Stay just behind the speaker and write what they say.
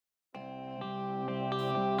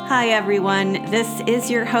Hi, everyone. This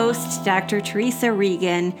is your host, Dr. Teresa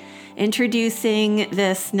Regan, introducing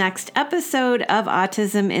this next episode of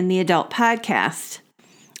Autism in the Adult podcast.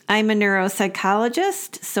 I'm a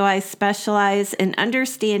neuropsychologist, so I specialize in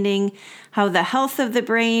understanding how the health of the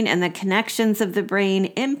brain and the connections of the brain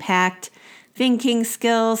impact thinking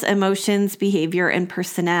skills, emotions, behavior, and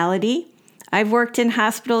personality. I've worked in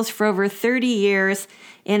hospitals for over 30 years,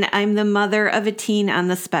 and I'm the mother of a teen on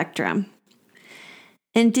the spectrum.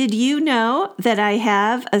 And did you know that I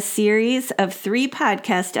have a series of 3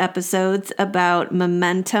 podcast episodes about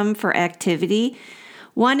momentum for activity?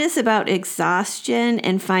 One is about exhaustion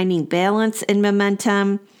and finding balance in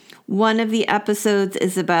momentum. One of the episodes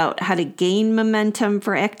is about how to gain momentum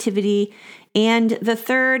for activity. And the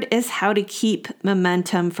third is how to keep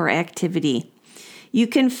momentum for activity. You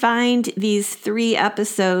can find these 3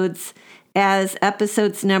 episodes as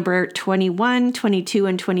episodes number 21, 22,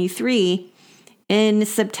 and 23 in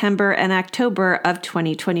September and October of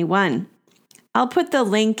 2021. I'll put the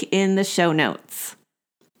link in the show notes.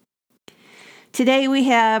 Today we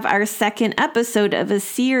have our second episode of a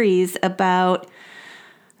series about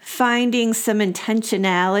finding some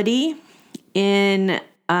intentionality in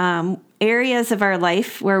areas of our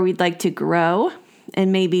life where we'd like to grow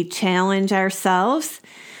and maybe challenge ourselves.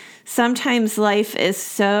 Sometimes life is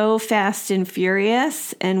so fast and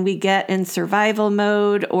furious and we get in survival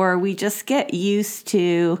mode, or we just get used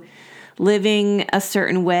to living a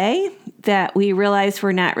certain way that we realize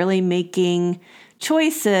we're not really making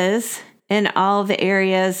choices in all the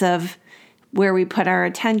areas of where we put our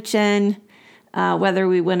attention, whether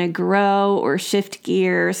we want to grow or shift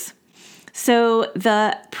gears. So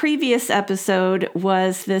the previous episode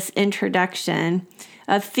was this introduction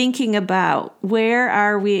of thinking about where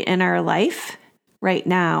are we in our life right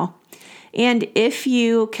now. And if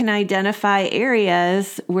you can identify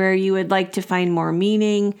areas where you would like to find more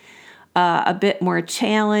meaning, a bit more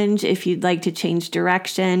challenge, if you'd like to change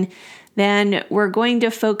direction, then we're going to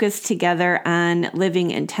focus together on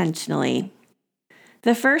living intentionally.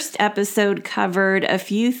 The first episode covered a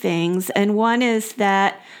few things, and one is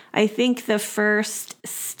that I think the first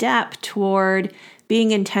step toward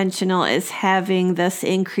being intentional is having this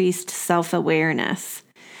increased self-awareness.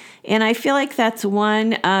 And I feel like that's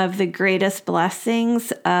one of the greatest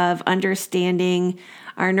blessings of understanding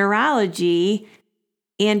our neurology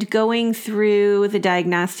and going through the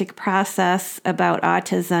diagnostic process about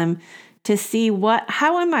autism to see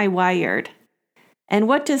how am I wired? And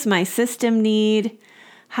what does my system need?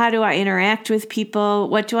 How do I interact with people?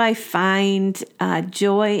 What do I find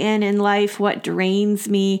joy in life? What drains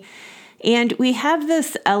me? And we have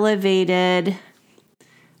this elevated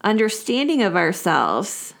understanding of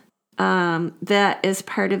ourselves that is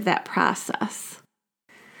part of that process.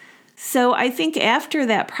 So I think after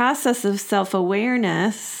that process of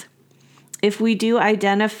self-awareness, if we do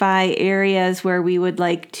identify areas where we would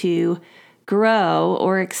like to grow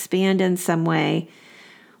or expand in some way,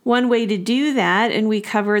 one way to do that, and we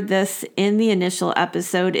covered this in the initial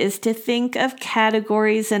episode, is to think of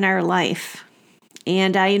categories in our life.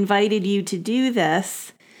 And I invited you to do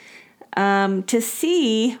this to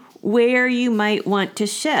see where you might want to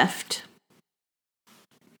shift.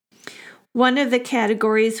 One of the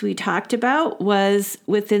categories we talked about was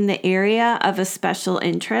within the area of a special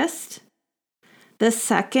interest. The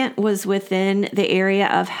second was within the area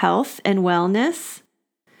of health and wellness.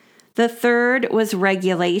 The third was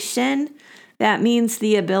regulation. That means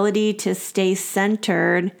the ability to stay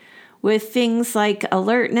centered with things like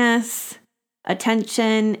alertness,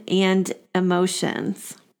 attention, and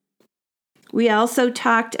emotions. We also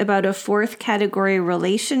talked about a fourth category,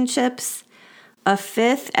 relationships, a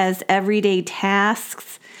fifth as everyday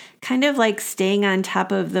tasks, kind of like staying on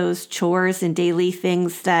top of those chores and daily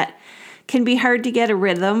things that can be hard to get a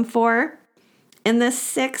rhythm for. And the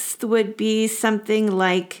sixth would be something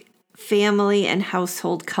like family and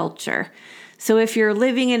household culture. So if you're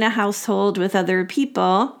living in a household with other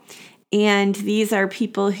people, and these are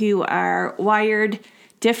people who are wired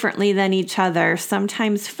differently than each other,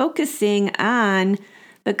 sometimes focusing on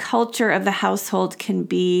the culture of the household can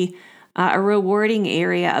be a rewarding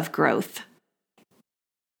area of growth.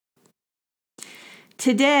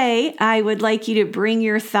 Today, I would like you to bring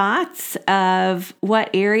your thoughts of what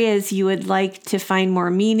areas you would like to find more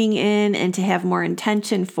meaning in and to have more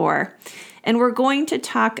intention for. And we're going to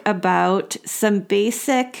talk about some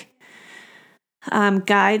basic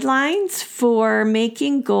guidelines for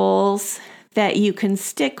making goals that you can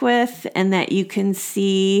stick with and that you can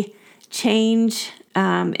see change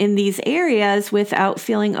in these areas without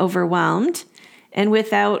feeling overwhelmed and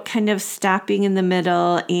without kind of stopping in the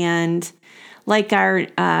middle and like our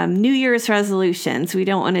New Year's resolutions. We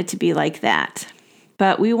don't want it to be like that.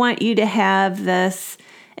 But we want you to have this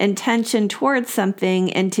intention towards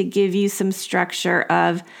something and to give you some structure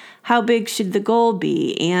of how big should the goal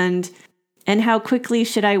be and how quickly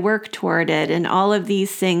should I work toward it and all of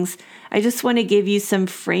these things. I just want to give you some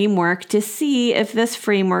framework to see if this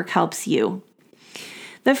framework helps you.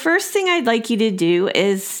 The first thing I'd like you to do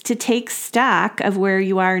is to take stock of where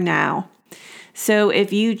you are now. So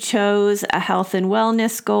if you chose a health and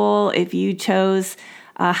wellness goal, if you chose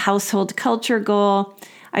a household culture goal,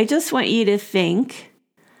 I just want you to think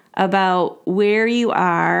about where you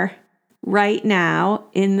are right now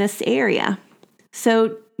in this area.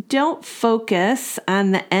 So don't focus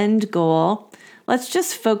on the end goal. Let's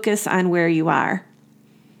just focus on where you are.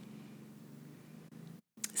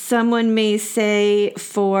 Someone may say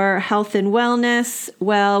for health and wellness,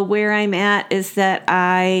 well, where I'm at is that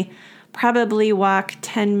I probably walk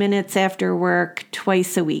 10 minutes after work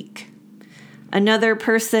twice a week. Another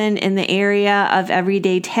person in the area of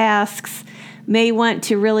everyday tasks may want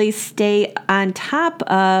to really stay on top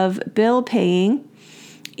of bill paying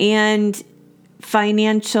and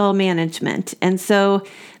financial management. And so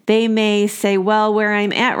they may say, well, where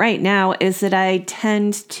I'm at right now is that I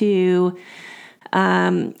tend to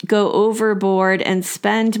go overboard and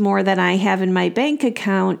spend more than I have in my bank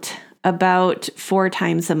account about 4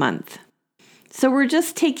 times a month. So we're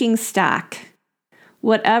just taking stock.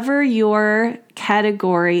 Whatever your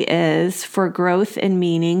category is for growth and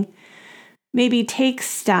meaning, maybe take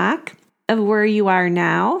stock of where you are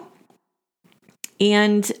now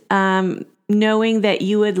and knowing that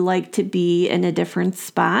you would like to be in a different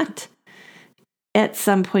spot at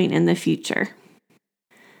some point in the future.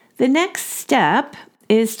 The next step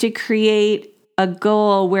is to create a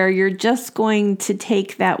goal where you're just going to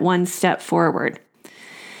take that one step forward.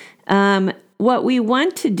 What we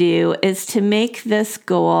want to do is to make this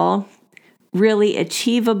goal really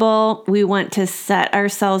achievable. We want to set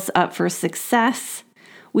ourselves up for success.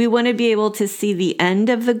 We want to be able to see the end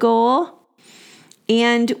of the goal.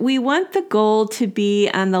 And we want the goal to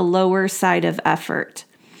be on the lower side of effort.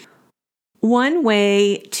 One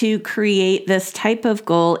way to create this type of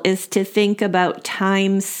goal is to think about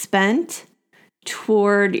time spent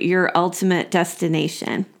toward your ultimate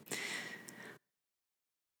destination.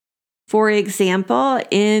 For example,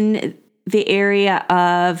 in the area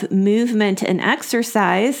of movement and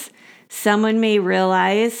exercise, someone may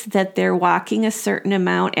realize that they're walking a certain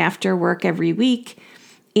amount after work every week,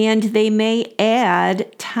 and they may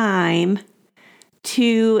add time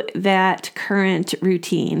to that current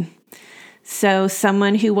routine. So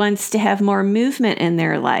someone who wants to have more movement in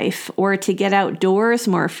their life or to get outdoors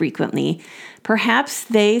more frequently, perhaps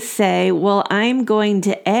they say, well, I'm going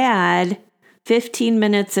to add 15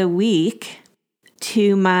 minutes a week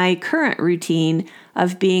to my current routine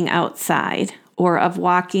of being outside or of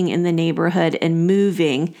walking in the neighborhood and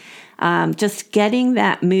moving, just getting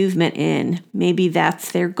that movement in. Maybe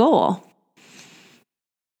that's their goal.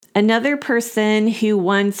 Another person who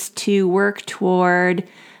wants to work toward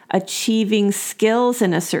achieving skills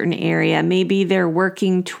in a certain area, maybe they're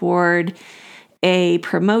working toward a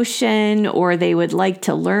promotion or they would like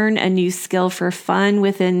to learn a new skill for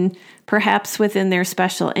fun perhaps within their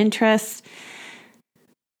special interests.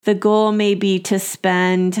 The goal may be to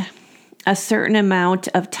spend a certain amount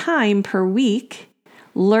of time per week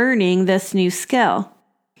learning this new skill.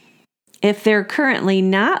 If they're currently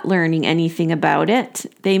not learning anything about it,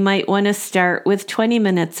 they might want to start with 20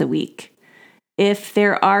 minutes a week. If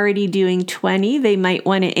they're already doing 20, they might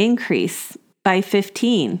want to increase by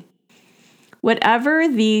 15. Whatever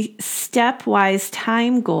the stepwise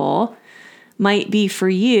time goal might be for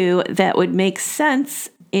you that would make sense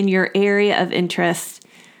in your area of interest,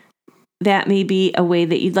 that may be a way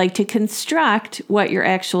that you'd like to construct what your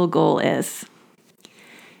actual goal is.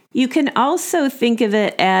 You can also think of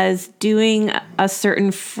it as doing a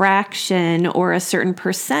certain fraction or a certain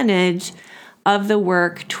percentage of the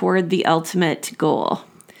work toward the ultimate goal.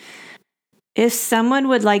 If someone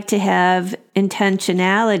would like to have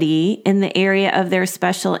intentionality in the area of their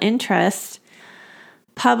special interest,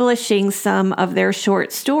 publishing some of their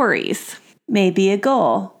short stories may be a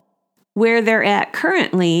goal. Where they're at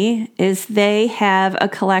currently is they have a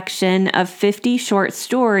collection of 50 short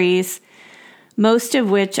stories, most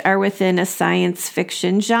of which are within a science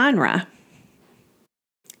fiction genre.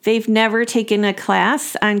 They've never taken a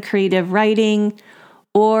class on creative writing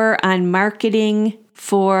or on marketing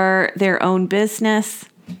for their own business.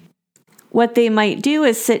 What they might do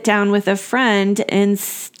is sit down with a friend and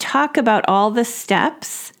talk about all the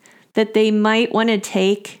steps that they might want to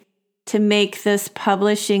take to make this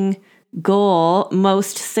publishing goal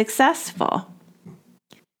most successful?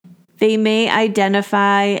 They may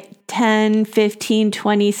identify 10, 15,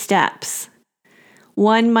 20 steps.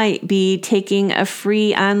 One might be taking a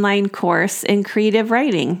free online course in creative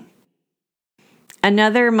writing.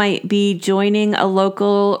 Another might be joining a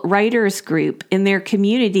local writers group in their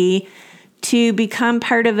community to become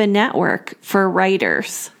part of a network for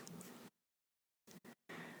writers.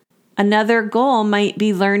 Another goal might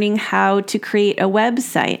be learning how to create a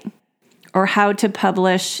website or how to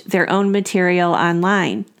publish their own material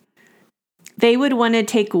online. They would want to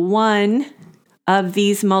take one of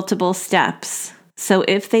these multiple steps. So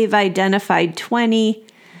if they've identified 20,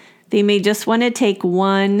 they may just want to take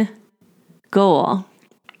one goal.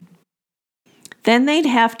 Then they'd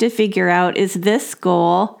have to figure out, is this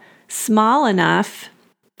goal small enough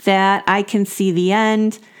that I can see the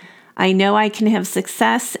end? I know I can have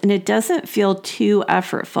success and it doesn't feel too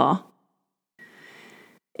effortful.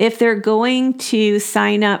 If they're going to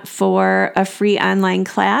sign up for a free online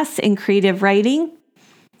class in creative writing,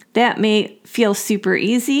 that may feel super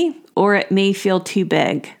easy or it may feel too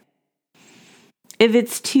big. If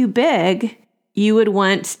it's too big, you would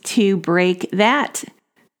want to break that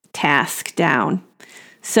task down.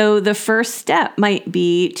 So the first step might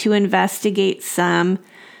be to investigate some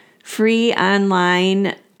free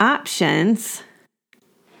online options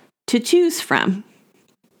to choose from.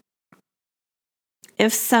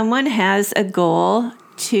 If someone has a goal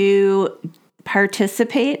to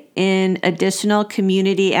participate in additional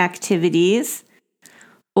community activities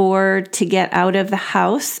or to get out of the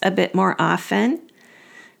house a bit more often,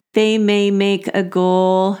 they may make a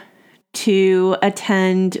goal to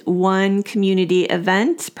attend one community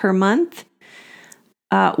event per month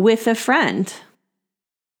with a friend.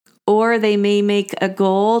 Or they may make a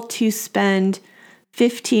goal to spend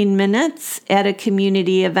 15 minutes at a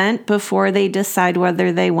community event before they decide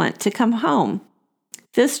whether they want to come home.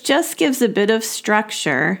 This just gives a bit of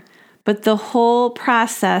structure, but the whole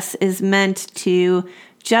process is meant to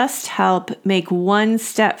just help make one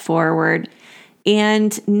step forward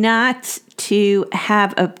and not to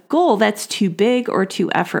have a goal that's too big or too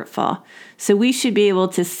effortful. So we should be able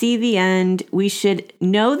to see the end. We should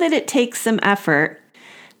know that it takes some effort,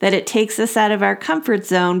 that it takes us out of our comfort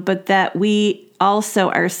zone, but that we also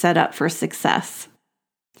are set up for success.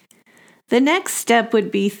 The next step would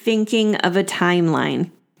be thinking of a timeline.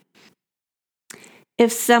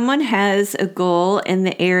 If someone has a goal in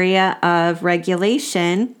the area of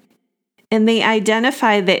regulation and they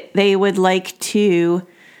identify that they would like to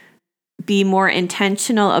be more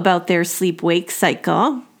intentional about their sleep-wake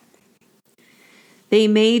cycle, they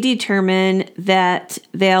may determine that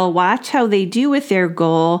they'll watch how they do with their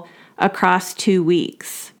goal across 2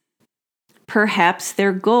 weeks. Perhaps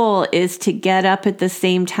their goal is to get up at the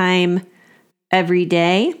same time every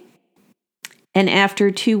day, and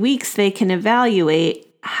after 2 weeks, they can evaluate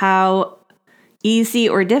how easy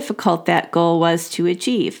or difficult that goal was to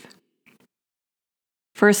achieve.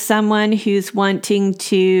 For someone who's wanting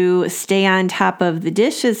to stay on top of the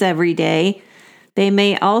dishes every day, they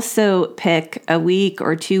may also pick a week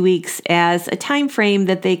or 2 weeks as a time frame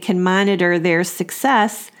that they can monitor their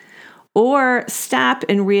success or stop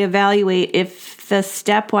and reevaluate if the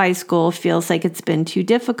stepwise goal feels like it's been too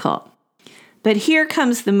difficult. But here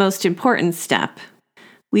comes the most important step.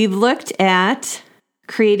 We've looked at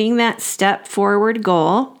creating that step forward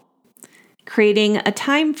goal, creating a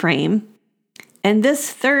time frame, and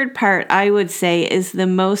this third part, I would say, is the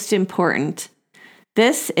most important.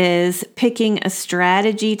 This is picking a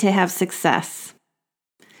strategy to have success.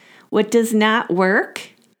 What does not work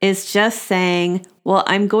is just saying, well,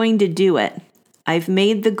 I'm going to do it. I've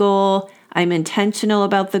made the goal. I'm intentional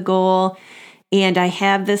about the goal. And I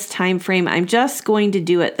have this time frame. I'm just going to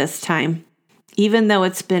do it this time, even though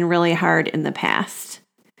it's been really hard in the past.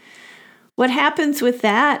 What happens with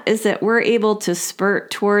that is that we're able to spurt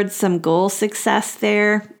towards some goal success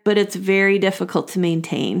there, but it's very difficult to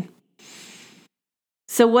maintain.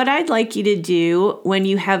 So what I'd like you to do when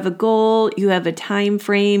you have a goal, you have a time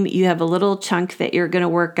frame, you have a little chunk that you're going to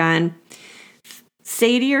work on,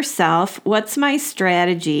 say to yourself, what's my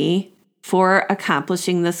strategy for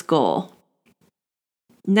accomplishing this goal?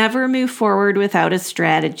 Never move forward without a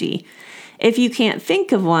strategy. If you can't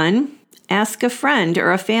think of one, ask a friend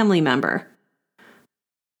or a family member.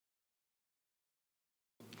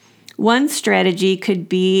 One strategy could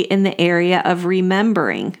be in the area of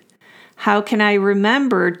remembering. How can I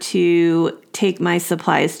remember to take my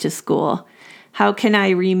supplies to school? How can I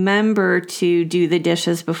remember to do the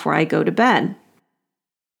dishes before I go to bed?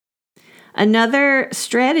 Another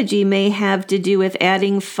strategy may have to do with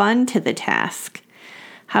adding fun to the task.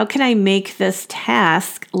 How can I make this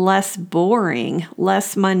task less boring,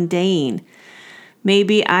 less mundane?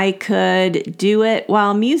 Maybe I could do it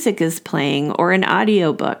while music is playing or an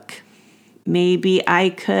audiobook. Maybe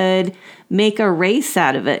I could make a race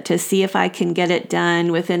out of it to see if I can get it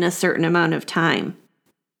done within a certain amount of time.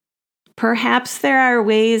 Perhaps there are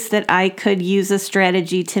ways that I could use a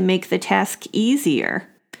strategy to make the task easier.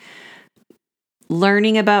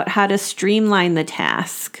 Learning about how to streamline the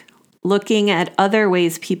task, looking at other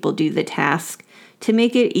ways people do the task to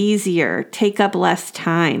make it easier, take up less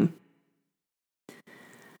time.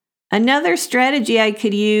 Another strategy I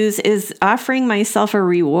could use is offering myself a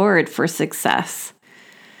reward for success.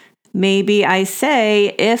 Maybe I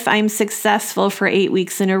say, if I'm successful for 8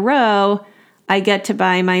 weeks in a row, I get to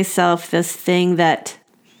buy myself this thing that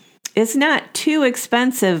is not too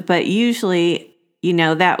expensive, but usually,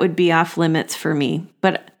 that would be off limits for me.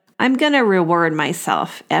 But I'm going to reward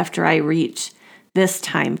myself after I reach this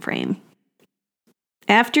time frame.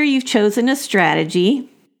 After you've chosen a strategy,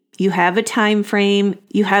 you have a time frame,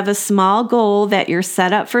 you have a small goal that you're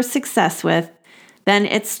set up for success with, then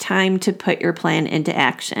it's time to put your plan into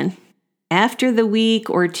action. After the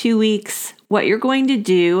week or 2 weeks, what you're going to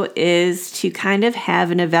do is to kind of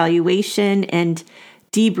have an evaluation and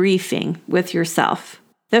debriefing with yourself.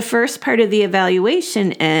 The first part of the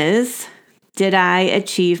evaluation is, did I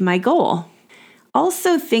achieve my goal?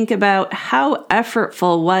 Also think about how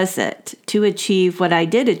effortful was it to achieve what I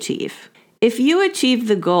did achieve. If you achieved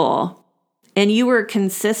the goal and you were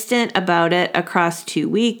consistent about it across 2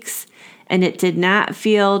 weeks and it did not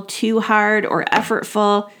feel too hard or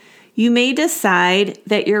effortful, you may decide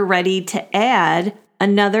that you're ready to add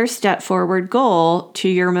another step forward goal to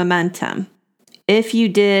your momentum. If you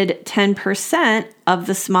did 10% of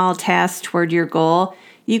the small task toward your goal,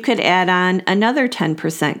 you could add on another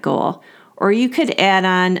 10% goal, or you could add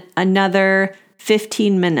on another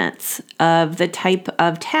 15 minutes of the type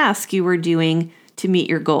of task you were doing to meet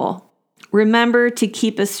your goal. Remember to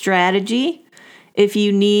keep a strategy. If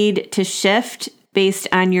you need to shift based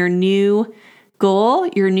on your new goal,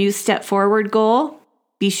 your new step forward goal,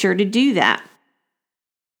 be sure to do that.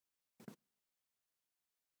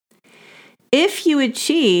 If you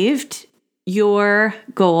achieved your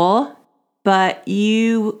goal, but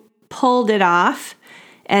you pulled it off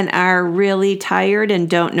and are really tired and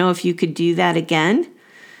don't know if you could do that again,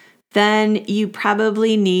 then you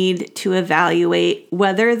probably need to evaluate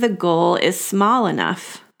whether the goal is small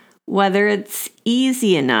enough, whether it's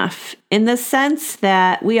easy enough, in the sense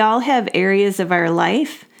that we all have areas of our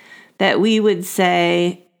life that we would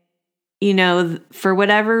say, for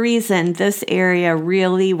whatever reason, this area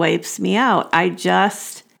really wipes me out. I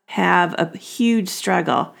just have a huge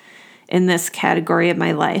struggle in this category of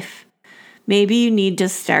my life. Maybe you need to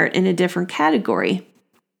start in a different category.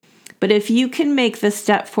 But if you can make the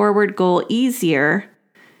step forward goal easier,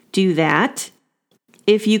 do that.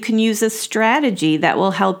 If you can use a strategy that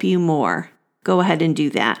will help you more, go ahead and do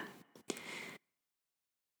that.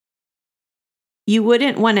 You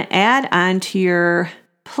wouldn't want to add on to your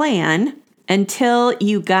plan until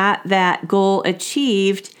you got that goal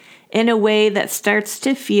achieved in a way that starts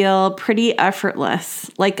to feel pretty effortless.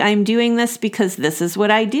 Like, I'm doing this because this is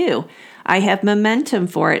what I do. I have momentum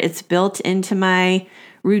for it. It's built into my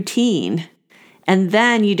routine. And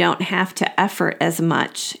then you don't have to effort as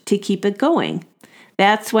much to keep it going.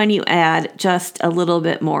 That's when you add just a little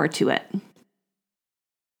bit more to it.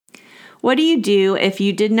 What do you do if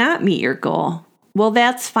you did not meet your goal? Well,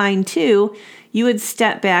 that's fine too. You would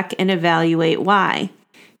step back and evaluate why.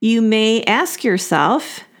 You may ask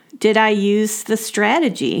yourself, did I use the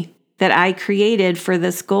strategy that I created for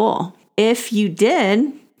this goal? If you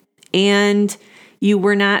did, and you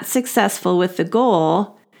were not successful with the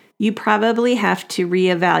goal, you probably have to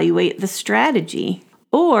reevaluate the strategy.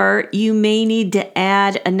 Or you may need to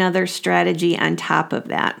add another strategy on top of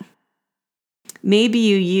that. Maybe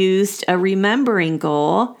you used a remembering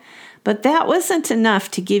goal, but that wasn't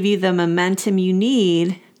enough to give you the momentum you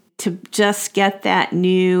need to just get that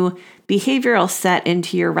new behavioral set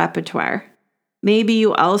into your repertoire. Maybe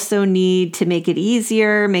you also need to make it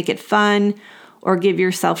easier, make it fun, or give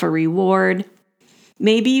yourself a reward.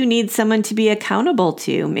 Maybe you need someone to be accountable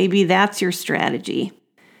to. Maybe that's your strategy.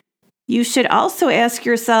 You should also ask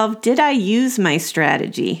yourself, did I use my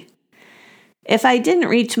strategy? If I didn't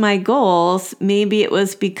reach my goals, maybe it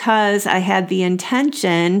was because I had the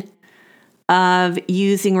intention of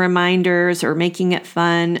using reminders or making it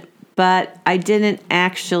fun, but I didn't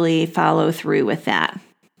actually follow through with that.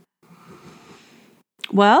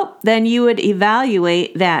 Well, then you would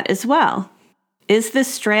evaluate that as well. Is the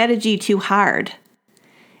strategy too hard?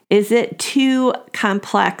 Is it too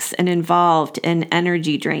complex and involved and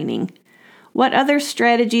energy draining? What other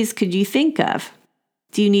strategies could you think of?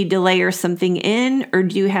 Do you need to layer something in, or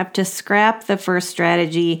do you have to scrap the first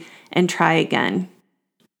strategy and try again?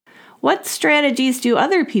 What strategies do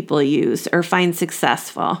other people use or find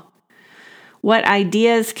successful? What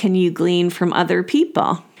ideas can you glean from other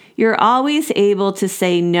people? You're always able to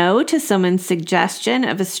say no to someone's suggestion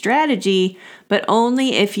of a strategy, but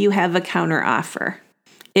only if you have a counteroffer.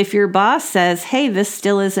 If your boss says, hey, this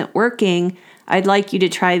still isn't working, I'd like you to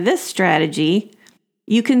try this strategy,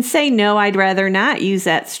 you can say, no, I'd rather not use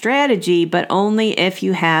that strategy, but only if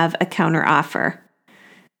you have a counteroffer.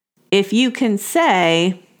 If you can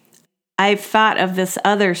say, I've thought of this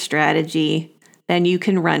other strategy, then you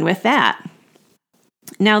can run with that.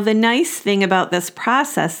 Now, the nice thing about this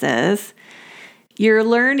process is you're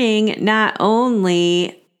learning not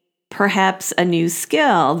only perhaps a new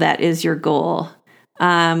skill that is your goal,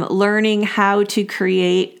 learning how to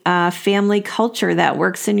create a family culture that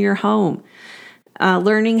works in your home,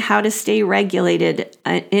 learning how to stay regulated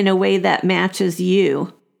in a way that matches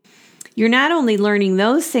you. You're not only learning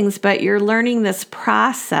those things, but you're learning this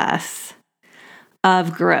process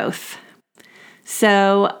of growth.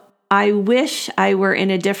 So I wish I were in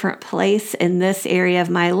a different place in this area of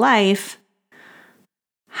my life.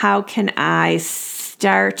 How can I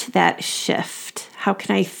start that shift? How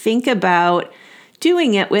can I think about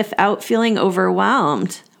doing it without feeling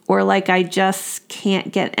overwhelmed or like I just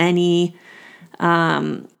can't get any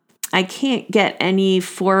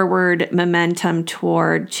forward momentum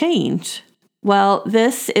toward change? Well,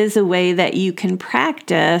 this is a way that you can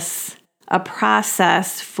practice a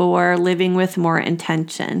process for living with more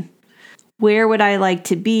intention. Where would I like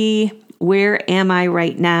to be? Where am I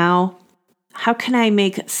right now? How can I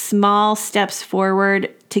make small steps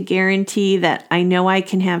forward to guarantee that I know I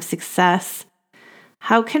can have success?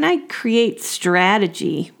 How can I create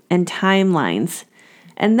strategy and timelines?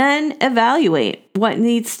 And then evaluate what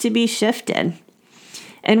needs to be shifted.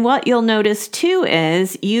 And what you'll notice too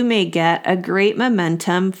is you may get a great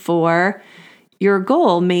momentum for your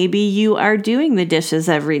goal. Maybe you are doing the dishes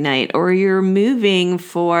every night, or you're moving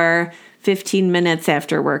for 15 minutes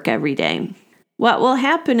after work every day. What will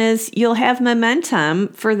happen is you'll have momentum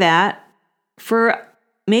for that for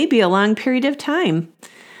maybe a long period of time.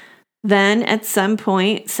 Then at some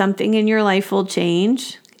point, something in your life will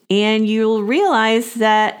change, and you'll realize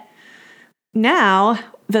that now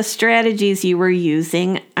the strategies you were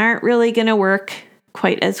using aren't really going to work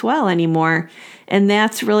quite as well anymore. And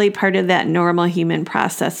that's really part of that normal human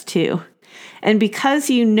process too. And because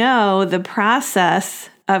you know the process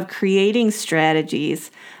of creating strategies,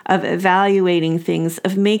 of evaluating things,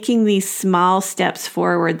 of making these small steps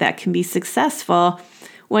forward that can be successful,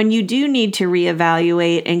 when you do need to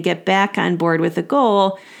reevaluate and get back on board with a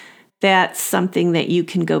goal, that's something that you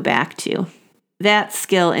can go back to. That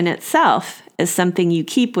skill in itself is something you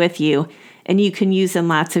keep with you and you can use in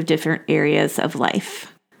lots of different areas of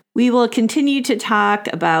life. We will continue to talk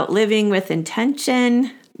about living with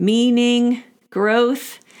intention, meaning,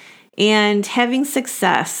 growth, and having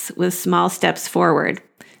success with small steps forward.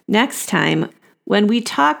 Next time, when we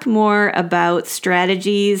talk more about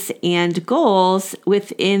strategies and goals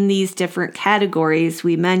within these different categories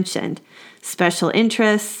we mentioned: special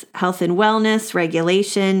interests, health and wellness,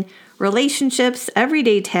 regulation, relationships,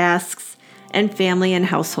 everyday tasks, and family and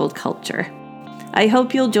household culture. I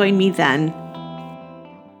hope you'll join me then.